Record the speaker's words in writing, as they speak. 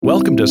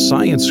Welcome to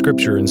Science,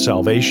 Scripture, and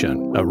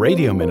Salvation, a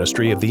radio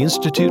ministry of the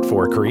Institute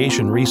for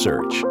Creation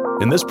Research.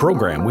 In this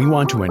program, we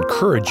want to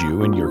encourage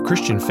you in your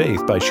Christian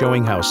faith by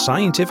showing how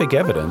scientific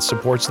evidence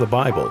supports the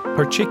Bible,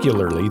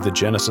 particularly the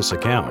Genesis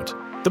account.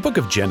 The book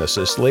of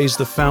Genesis lays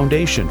the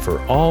foundation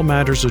for all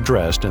matters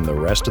addressed in the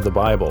rest of the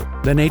Bible: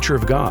 the nature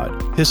of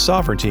God, His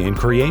sovereignty in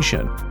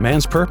creation,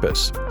 man's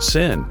purpose,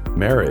 sin,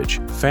 marriage,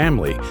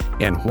 family,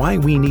 and why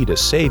we need a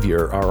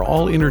Savior are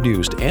all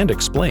introduced and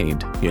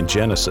explained in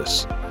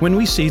Genesis. When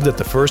we see that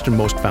the first and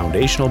most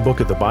foundational book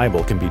of the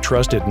Bible can be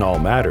trusted in all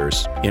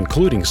matters,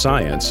 including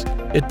science,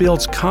 it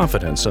builds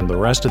confidence in the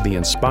rest of the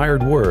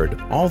inspired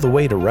Word all the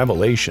way to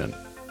Revelation.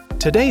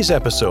 Today's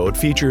episode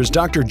features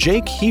Dr.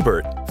 Jake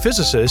Hebert,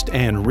 physicist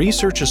and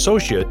research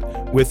associate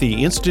with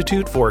the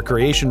Institute for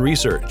Creation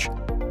Research.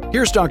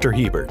 Here's Dr.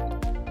 Hebert.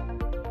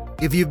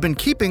 If you've been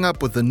keeping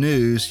up with the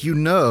news, you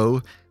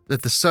know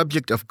that the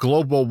subject of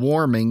global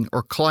warming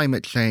or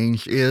climate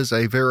change is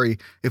a very,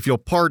 if you'll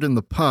pardon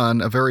the pun,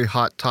 a very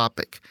hot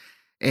topic.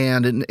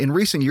 And in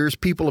recent years,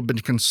 people have been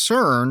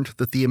concerned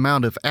that the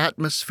amount of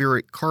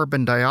atmospheric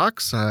carbon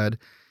dioxide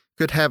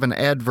could have an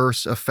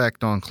adverse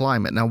effect on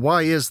climate. Now,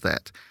 why is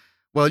that?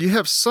 Well, you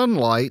have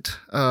sunlight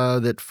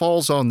that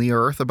falls on the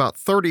Earth. About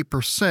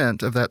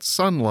 30% of that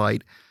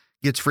sunlight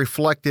gets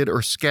reflected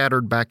or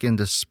scattered back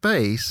into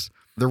space.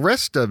 The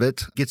rest of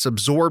it gets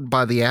absorbed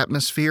by the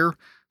atmosphere.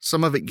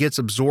 Some of it gets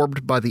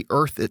absorbed by the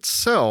Earth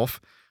itself.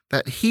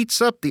 That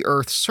heats up the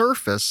Earth's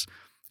surface,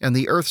 and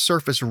the Earth's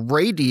surface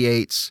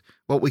radiates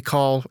what we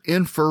call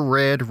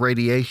infrared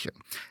radiation.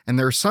 And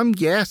there are some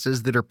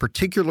gases that are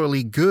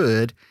particularly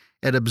good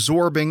at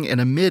absorbing and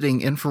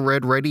emitting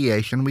infrared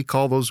radiation. We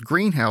call those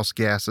greenhouse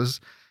gases,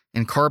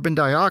 and carbon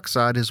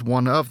dioxide is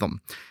one of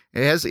them,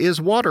 as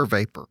is water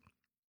vapor.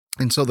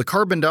 And so the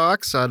carbon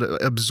dioxide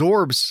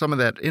absorbs some of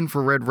that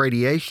infrared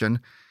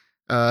radiation,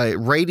 it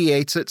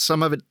radiates it,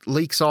 some of it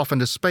leaks off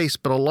into space,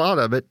 but a lot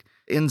of it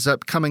ends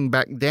up coming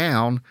back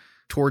down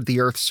toward the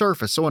Earth's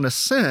surface. So in a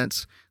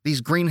sense, these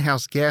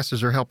greenhouse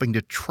gases are helping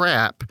to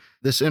trap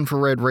this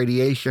infrared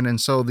radiation, and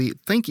so the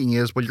thinking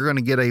is, well, you're going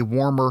to get a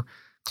warmer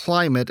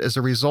climate as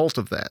a result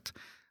of that.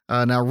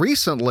 Now,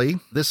 recently,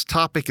 this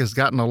topic has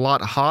gotten a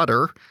lot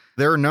hotter.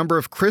 There are a number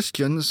of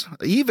Christians,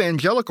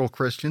 evangelical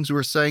Christians, who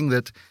are saying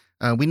that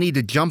we need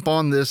to jump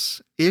on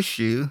this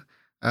issue,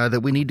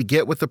 that we need to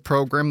get with the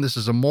program. This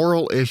is a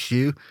moral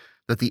issue,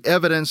 that the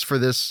evidence for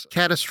this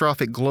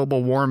catastrophic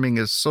global warming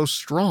is so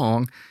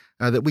strong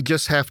that we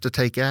just have to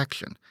take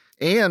action.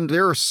 And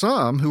there are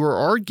some who are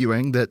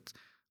arguing that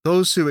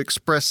those who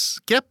express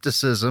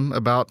skepticism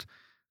about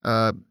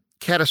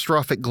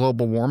catastrophic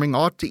global warming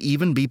ought to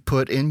even be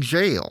put in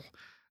jail,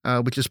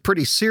 which is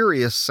pretty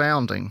serious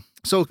sounding.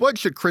 So what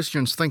should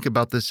Christians think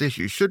about this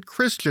issue? Should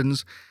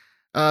Christians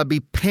be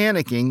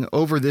panicking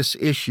over this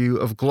issue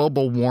of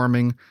global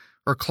warming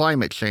or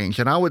climate change?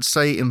 And I would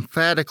say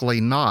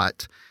emphatically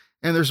not.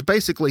 And there's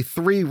basically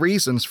three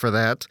reasons for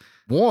that.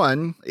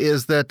 One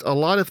is that a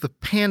lot of the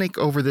panic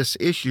over this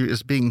issue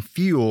is being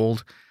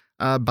fueled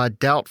by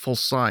doubtful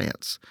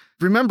science.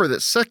 Remember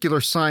that secular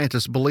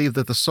scientists believe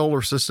that the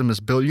solar system is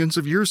billions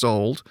of years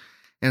old,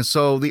 and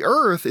so the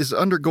Earth is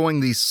undergoing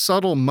these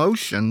subtle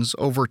motions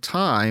over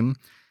time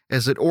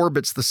as it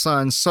orbits the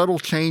sun, subtle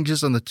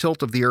changes in the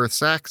tilt of the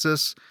Earth's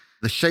axis,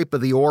 the shape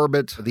of the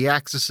orbit, the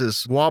axis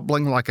is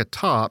wobbling like a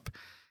top,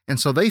 and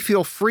so they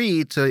feel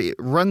free to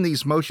run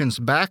these motions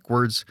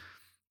backwards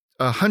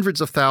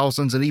hundreds of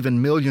thousands and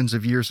even millions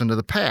of years into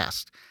the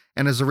past.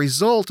 And as a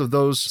result of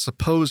those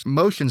supposed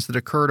motions that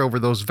occurred over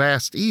those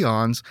vast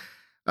eons,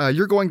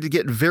 you're going to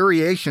get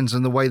variations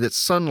in the way that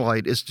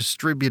sunlight is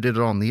distributed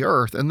on the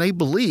Earth. And they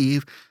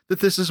believe that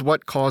this is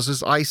what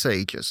causes ice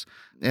ages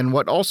and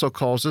what also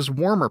causes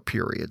warmer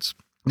periods.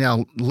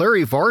 Now,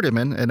 Larry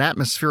Vardiman, an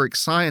atmospheric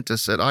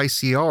scientist at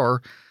ICR,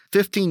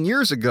 15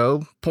 years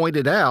ago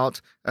pointed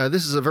out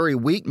this is a very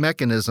weak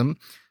mechanism.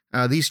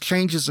 These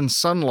changes in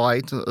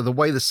sunlight, the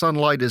way the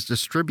sunlight is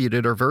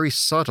distributed, are very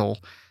subtle,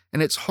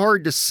 and it's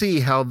hard to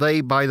see how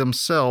they by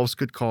themselves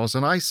could cause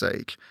an ice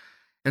age.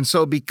 And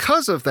so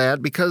because of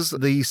that, because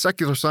the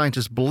secular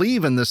scientists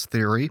believe in this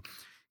theory,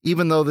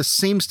 even though this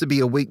seems to be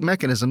a weak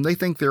mechanism, they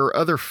think there are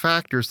other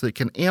factors that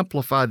can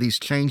amplify these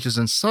changes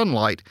in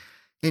sunlight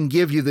and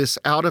give you this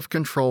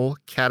out-of-control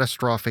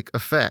catastrophic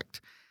effect.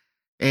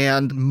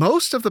 And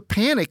most of the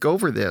panic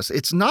over this,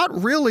 it's not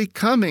really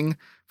coming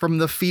from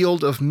the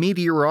field of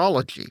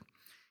meteorology.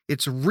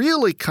 It's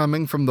really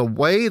coming from the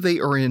way they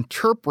are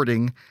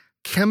interpreting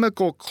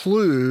chemical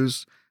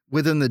clues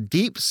within the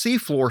deep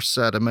seafloor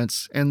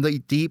sediments and the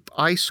deep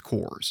ice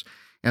cores.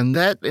 And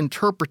that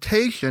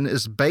interpretation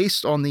is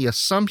based on the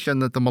assumption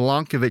that the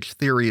Milankovitch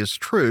theory is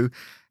true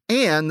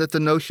and that the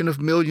notion of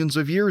millions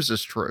of years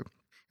is true.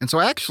 And so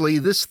actually,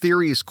 this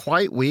theory is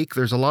quite weak.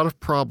 There's a lot of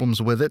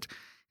problems with it.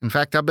 In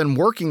fact, I've been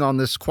working on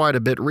this quite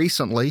a bit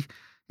recently,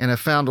 and have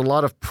found a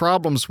lot of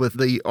problems with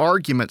the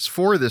arguments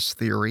for this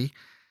theory.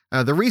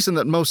 The reason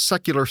that most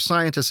secular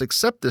scientists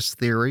accept this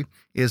theory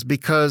is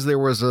because there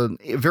was a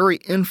very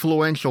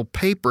influential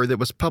paper that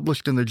was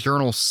published in the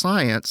journal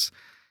Science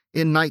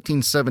in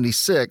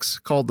 1976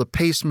 called The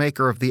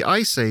Pacemaker of the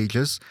Ice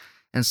Ages,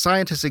 and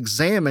scientists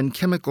examined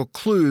chemical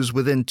clues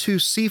within 2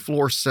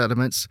 seafloor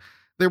sediments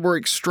that were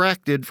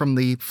extracted from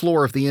the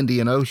floor of the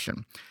Indian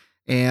Ocean.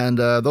 And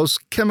those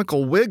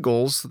chemical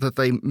wiggles that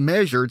they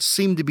measured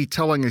seemed to be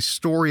telling a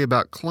story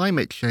about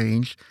climate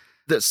change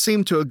that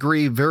seemed to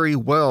agree very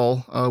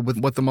well with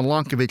what the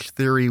Milankovitch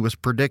theory was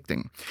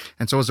predicting.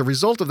 And so as a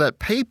result of that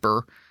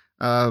paper,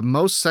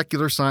 most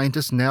secular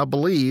scientists now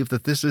believe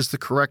that this is the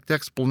correct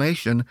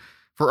explanation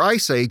for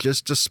ice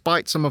ages,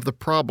 despite some of the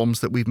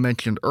problems that we've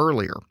mentioned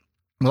earlier.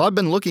 Well, I've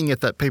been looking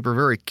at that paper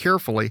very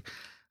carefully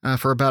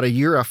for about a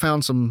year. I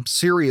found some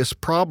serious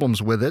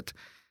problems with it.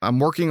 I'm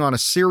working on a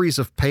series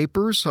of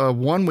papers,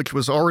 one which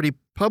was already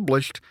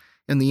published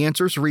in the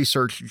Answers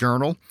Research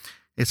Journal.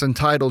 It's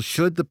entitled,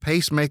 Should the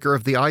Pacemaker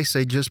of the Ice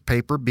Ages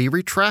paper be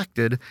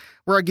retracted?,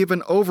 where I give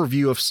an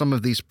overview of some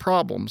of these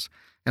problems.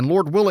 And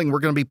Lord willing,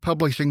 we're going to be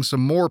publishing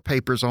some more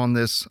papers on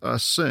this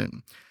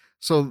soon.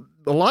 So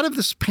a lot of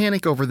this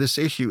panic over this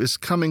issue is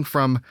coming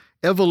from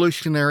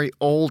evolutionary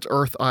old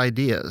Earth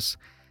ideas.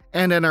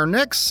 And in our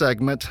next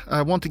segment,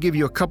 I want to give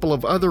you a couple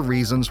of other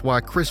reasons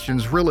why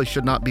Christians really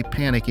should not be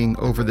panicking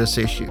over this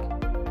issue.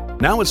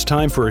 Now it's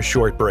time for a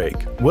short break.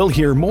 We'll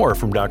hear more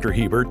from Dr.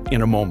 Hiebert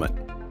in a moment.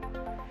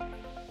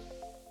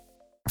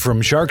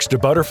 From sharks to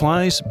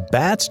butterflies,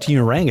 bats to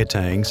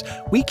orangutans,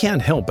 we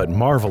can't help but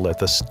marvel at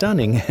the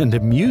stunning and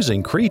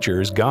amusing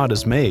creatures God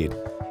has made.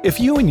 If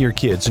you and your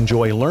kids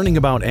enjoy learning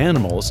about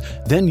animals,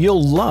 then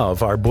you'll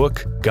love our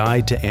book,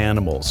 Guide to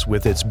Animals,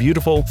 with its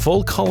beautiful,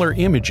 full-color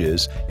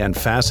images and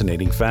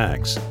fascinating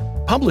facts.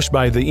 Published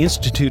by the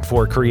Institute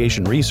for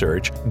Creation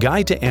Research,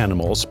 Guide to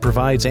Animals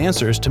provides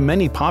answers to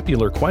many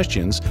popular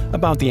questions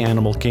about the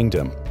animal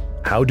kingdom.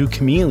 How do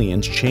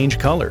chameleons change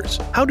colors?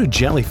 How do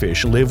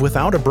jellyfish live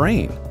without a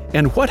brain?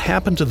 And what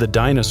happened to the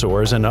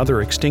dinosaurs and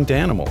other extinct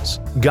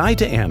animals? Guide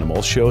to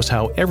Animals shows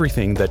how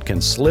everything that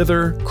can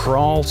slither,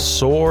 crawl,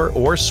 soar,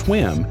 or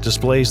swim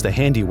displays the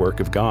handiwork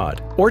of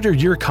God. Order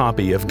your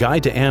copy of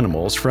Guide to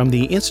Animals from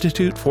the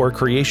Institute for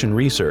Creation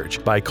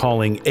Research by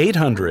calling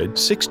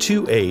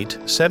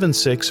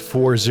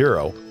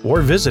 800-628-7640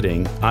 or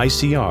visiting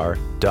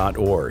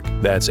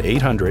ICR.org. That's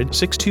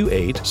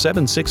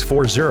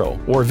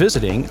 800-628-7640 or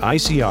visiting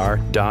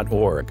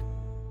ICR.org.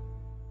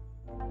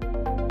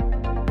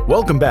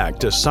 Welcome back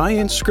to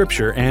Science,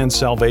 Scripture, and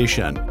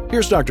Salvation.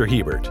 Here's Dr.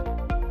 Hiebert.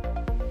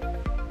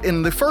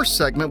 In the first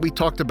segment, we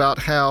talked about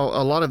how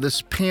a lot of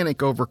this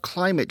panic over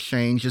climate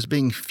change is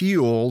being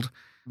fueled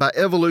by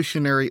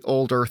evolutionary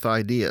old Earth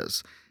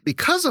ideas.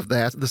 Because of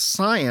that, the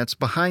science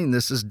behind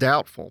this is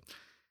doubtful.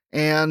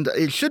 And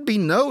it should be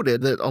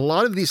noted that a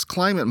lot of these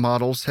climate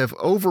models have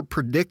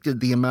overpredicted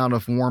the amount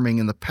of warming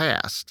in the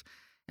past.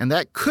 And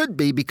that could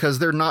be because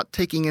they're not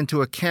taking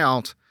into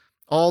account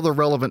all the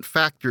relevant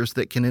factors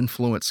that can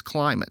influence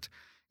climate.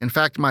 In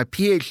fact, my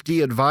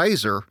PhD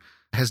advisor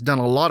has done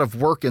a lot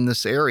of work in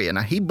this area.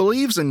 Now, he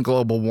believes in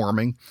global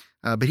warming,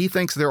 but he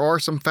thinks there are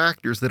some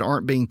factors that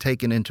aren't being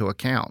taken into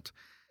account.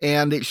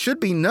 And it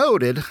should be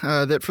noted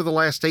that for the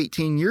last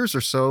 18 years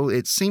or so,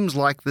 it seems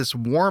like this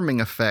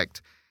warming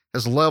effect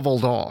has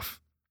leveled off.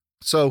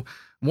 So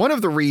one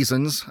of the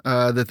reasons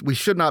that we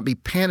should not be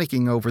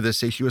panicking over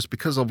this issue is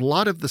because a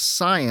lot of the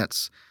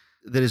science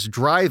that is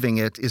driving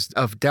it is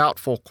of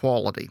doubtful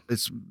quality.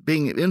 It's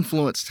being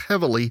influenced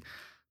heavily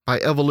by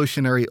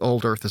evolutionary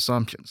old Earth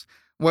assumptions.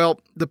 Well,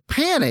 the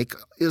panic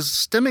is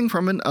stemming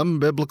from an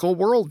unbiblical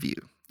worldview.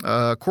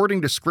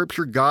 According to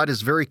Scripture, God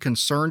is very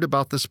concerned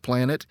about this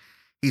planet.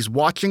 He's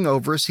watching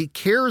over us. He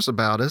cares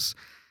about us.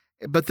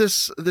 But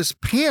this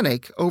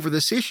panic over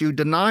this issue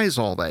denies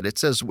all that. It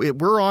says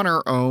we're on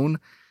our own.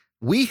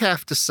 We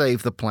have to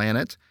save the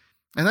planet.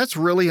 And that's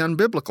really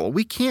unbiblical.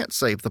 We can't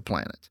save the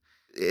planet.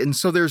 And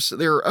so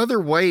there are other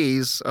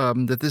ways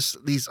that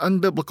these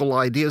unbiblical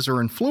ideas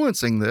are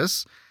influencing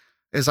this.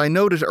 As I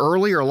noted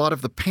earlier, a lot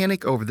of the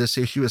panic over this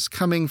issue is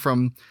coming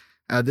from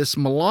this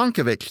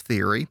Milankovitch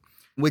theory,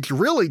 which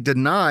really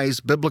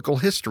denies biblical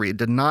history. It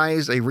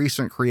denies a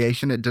recent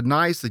creation. It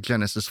denies the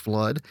Genesis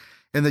flood.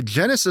 And the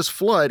Genesis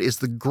flood is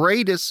the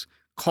greatest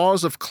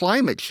cause of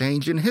climate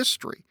change in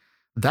history.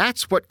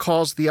 That's what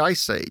caused the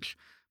Ice Age.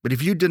 But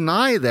if you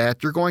deny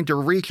that, you're going to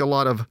reach a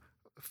lot of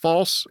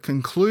false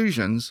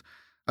conclusions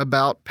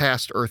about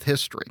past Earth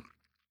history.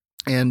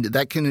 And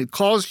that can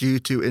cause you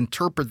to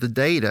interpret the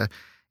data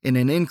in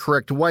an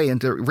incorrect way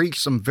and to reach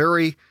some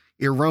very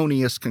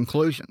erroneous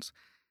conclusions.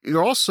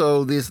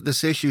 Also,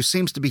 this issue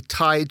seems to be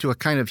tied to a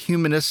kind of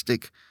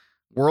humanistic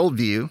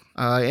worldview,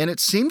 and it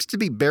seems to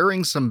be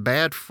bearing some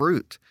bad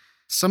fruit.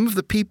 Some of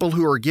the people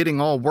who are getting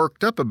all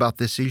worked up about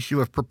this issue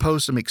have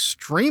proposed some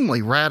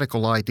extremely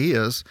radical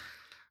ideas.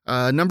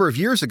 A number of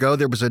years ago,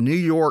 there was a New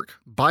York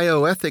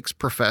bioethics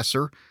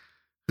professor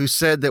who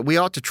said that we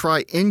ought to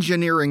try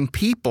engineering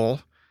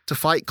people to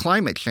fight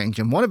climate change.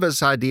 And one of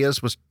his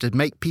ideas was to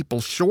make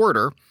people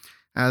shorter.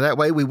 That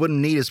way we wouldn't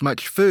need as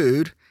much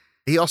food.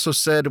 He also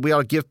said we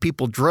ought to give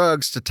people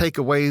drugs to take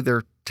away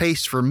their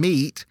taste for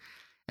meat.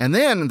 And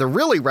then the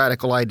really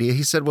radical idea,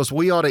 he said, was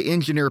we ought to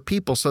engineer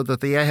people so that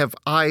they have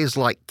eyes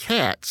like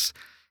cats,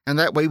 and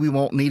that way we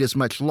won't need as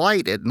much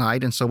light at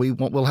night, and so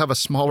we'll have a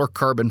smaller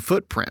carbon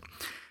footprint.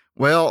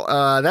 Well,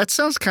 that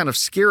sounds kind of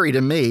scary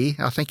to me.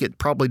 I think it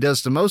probably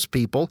does to most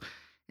people.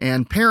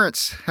 And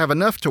parents have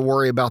enough to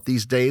worry about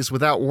these days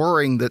without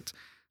worrying that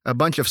a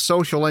bunch of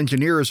social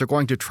engineers are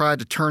going to try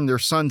to turn their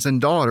sons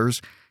and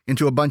daughters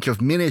into a bunch of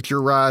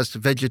miniaturized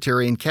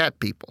vegetarian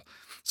cat people.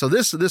 So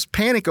this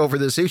panic over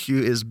this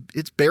issue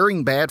it's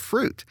bearing bad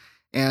fruit.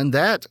 And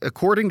that,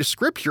 according to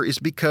Scripture, is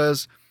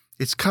because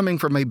it's coming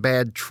from a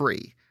bad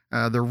tree.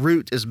 The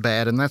root is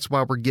bad, and that's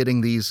why we're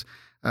getting these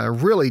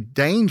really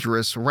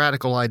dangerous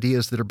radical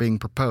ideas that are being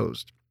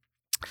proposed.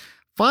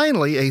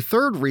 Finally, a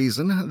third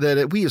reason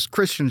that we as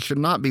Christians should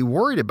not be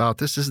worried about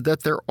this is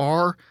that there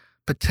are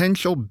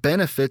potential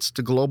benefits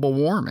to global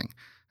warming.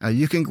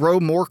 You can grow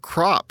more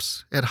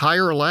crops at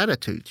higher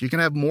latitudes. You can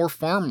have more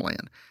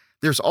farmland.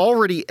 There's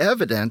already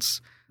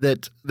evidence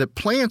that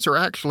plants are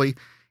actually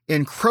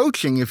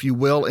encroaching, if you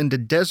will, into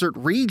desert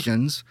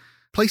regions,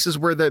 places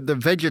where the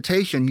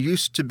vegetation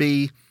used to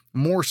be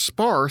more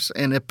sparse,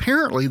 and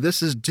apparently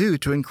this is due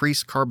to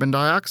increased carbon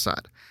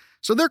dioxide.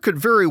 So there could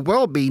very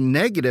well be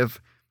negative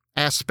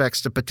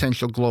aspects to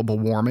potential global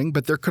warming,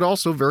 but there could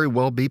also very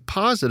well be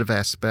positive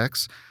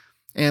aspects,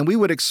 and we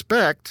would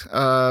expect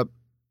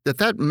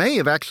that may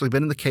have actually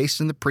been the case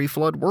in the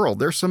pre-flood world.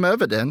 There's some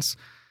evidence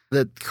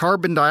that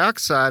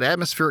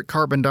atmospheric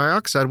carbon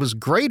dioxide was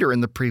greater in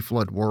the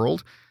pre-flood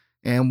world,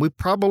 and we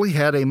probably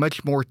had a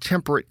much more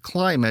temperate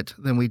climate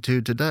than we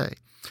do today.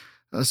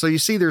 So you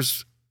see,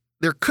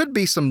 there could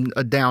be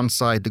a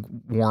downside to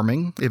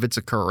warming if it's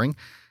occurring.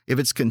 If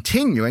it's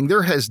continuing,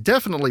 there has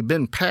definitely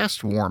been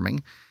past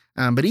warming,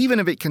 but even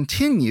if it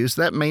continues,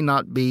 that may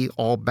not be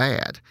all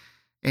bad.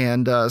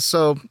 And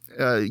so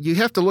you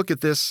have to look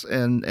at this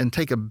and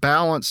take a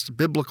balanced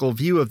biblical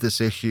view of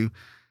this issue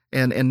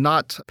and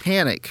not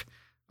panic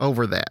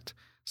over that.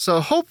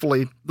 So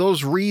hopefully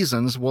those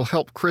reasons will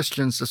help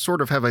Christians to sort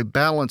of have a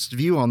balanced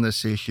view on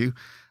this issue.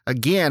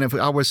 Again, if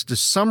I was to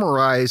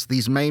summarize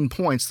these main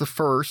points, the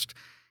first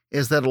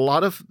is that a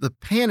lot of the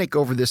panic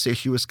over this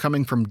issue is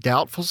coming from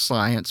doubtful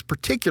science,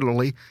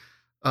 particularly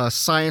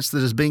science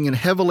that is being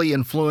heavily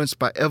influenced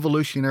by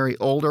evolutionary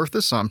old earth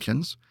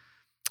assumptions.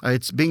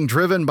 It's being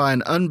driven by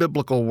an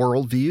unbiblical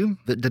worldview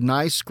that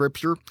denies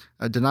Scripture,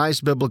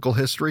 denies biblical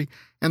history,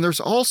 and there's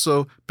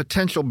also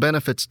potential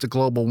benefits to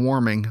global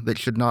warming that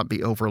should not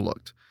be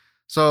overlooked.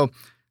 So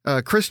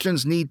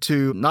Christians need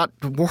to not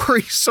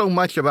worry so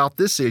much about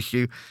this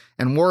issue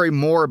and worry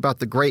more about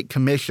the Great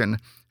Commission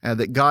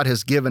that God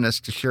has given us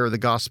to share the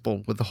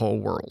gospel with the whole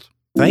world.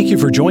 Thank you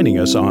for joining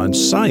us on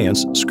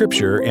Science,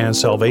 Scripture, and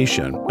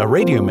Salvation, a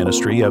radio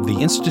ministry of the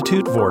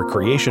Institute for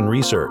Creation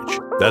Research.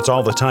 That's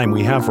all the time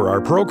we have for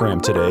our program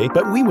today,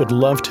 but we would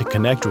love to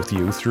connect with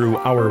you through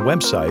our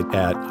website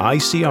at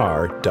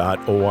icr.org.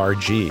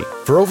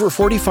 For over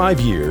 45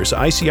 years,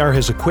 ICR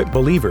has equipped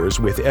believers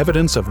with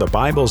evidence of the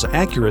Bible's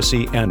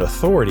accuracy and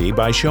authority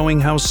by showing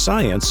how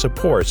science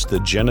supports the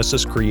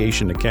Genesis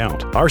creation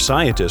account. Our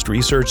scientists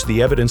research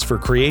the evidence for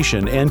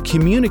creation and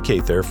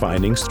communicate their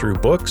findings through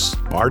books,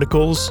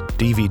 articles,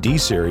 DVD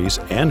series,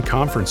 and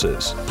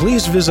conferences.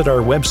 Please visit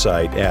our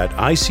website at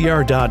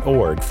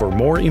icr.org for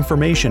more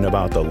information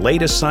about the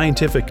latest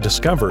scientific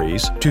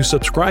discoveries, to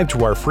subscribe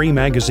to our free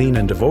magazine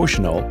and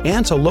devotional,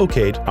 and to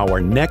locate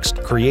our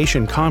next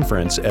creation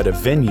conference at a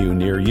venue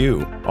near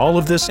you. All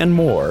of this and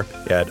more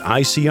at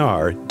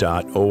icr.org.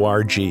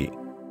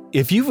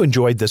 If you've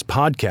enjoyed this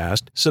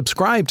podcast,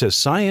 subscribe to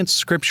Science,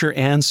 Scripture,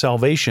 and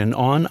Salvation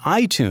on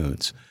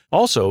iTunes.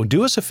 Also,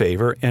 do us a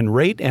favor and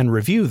rate and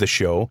review the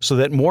show so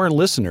that more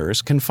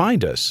listeners can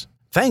find us.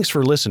 Thanks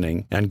for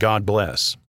listening, and God bless.